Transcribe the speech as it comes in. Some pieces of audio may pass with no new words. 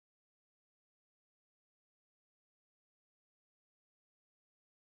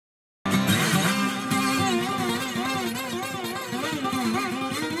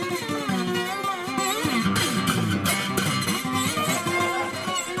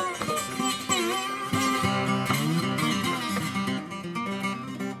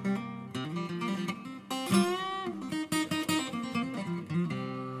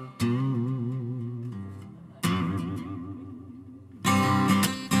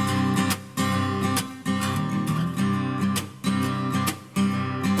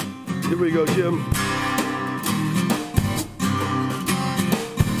Here we go, Jim.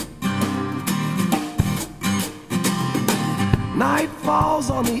 Night falls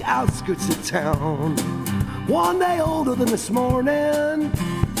on the outskirts of town. One day older than this morning.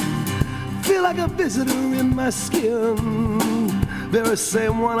 Feel like a visitor in my skin. Very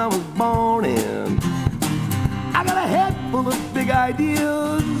same one I was born in. I got a head full of big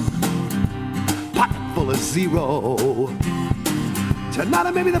ideas, pocket full of zero. Tonight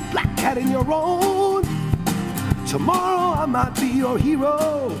I may be the black cat in your own. Tomorrow I might be your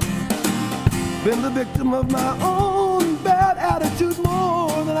hero. Been the victim of my own bad attitude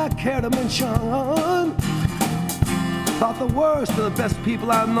more than I care to mention. Thought the worst of the best people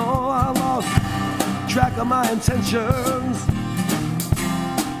I know. I lost track of my intentions.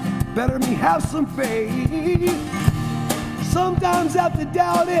 Better me have some faith. Sometimes I have to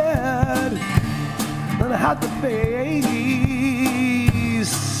doubt it, and I have to face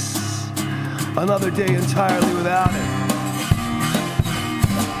another day entirely without it.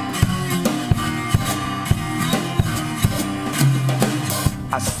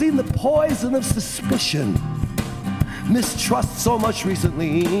 I've seen the poison of suspicion, mistrust so much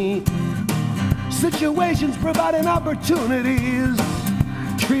recently. Situations providing opportunities,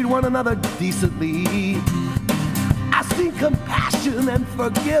 treat one another decently. I've seen compassion and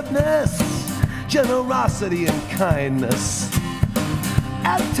forgiveness, generosity and kindness.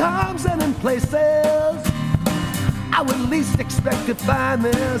 At times and in places I would least expect to find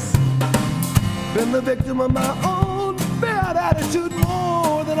this. Been the victim of my own bad attitude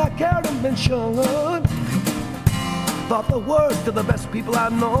more than I care to mention. Thought the worst of the best people I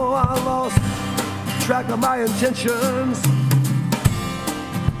know. I lost track of my intentions.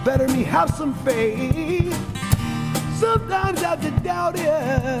 Better me have some faith. Sometimes I have to doubt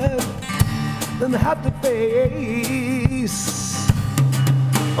it, then I have to face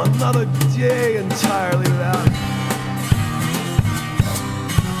another day entirely without it.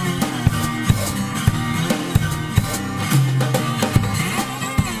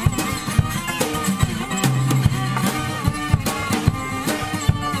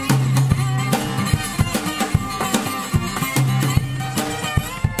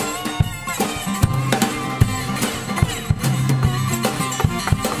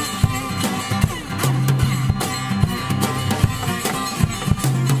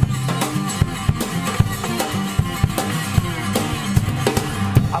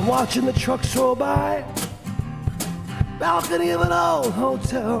 Watching the trucks roll by, balcony of an old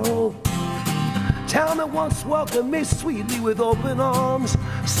hotel. Town that once welcomed me sweetly with open arms,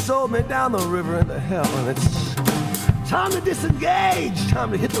 sold me down the river into hell. And it's time to disengage,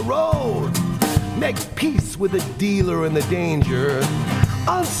 time to hit the road, make peace with the dealer and the danger.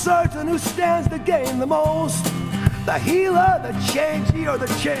 Uncertain who stands to gain the most, the healer, the changey, or the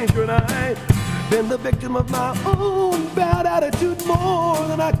changer. And I've been the victim of my own bad attitude more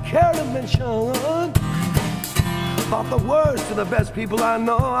than I care to mention. Thought the worst of the best people I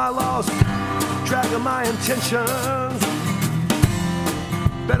know. I lost track of my intentions.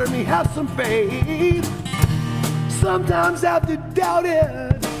 Better me have some faith. Sometimes I have to doubt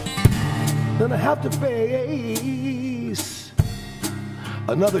it, then I have to face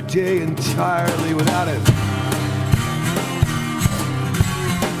another day entirely without it.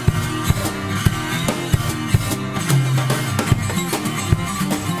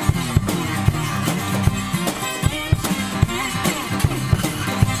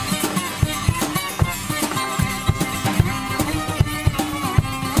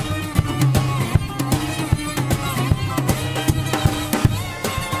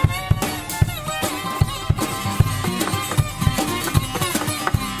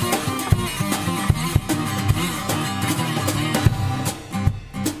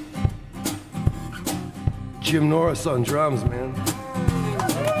 Jim Norris on drums, man.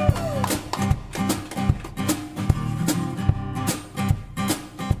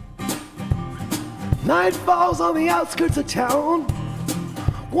 Night falls on the outskirts of town.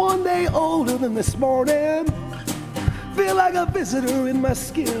 One day older than this morning. Feel like a visitor in my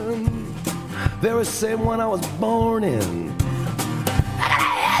skin. Very same one I was born in. I got a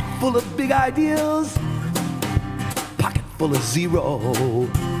head full of big ideas, pocket full of zero.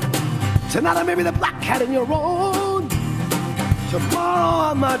 Tonight I may be the black cat in your own. Tomorrow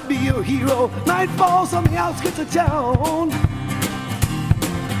I might be your hero. Night falls on the outskirts of town.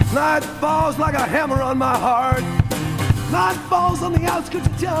 Night falls like a hammer on my heart. Night falls on the outskirts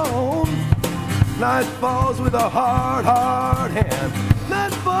of town. Night falls with a hard, hard hand.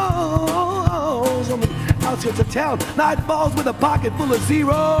 Night falls on the outskirts of town. Night falls with a pocket full of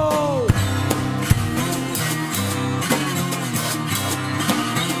zero.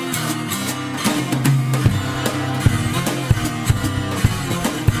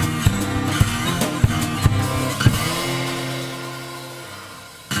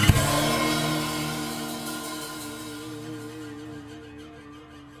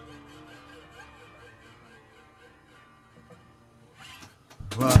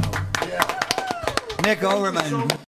 Mick Overman.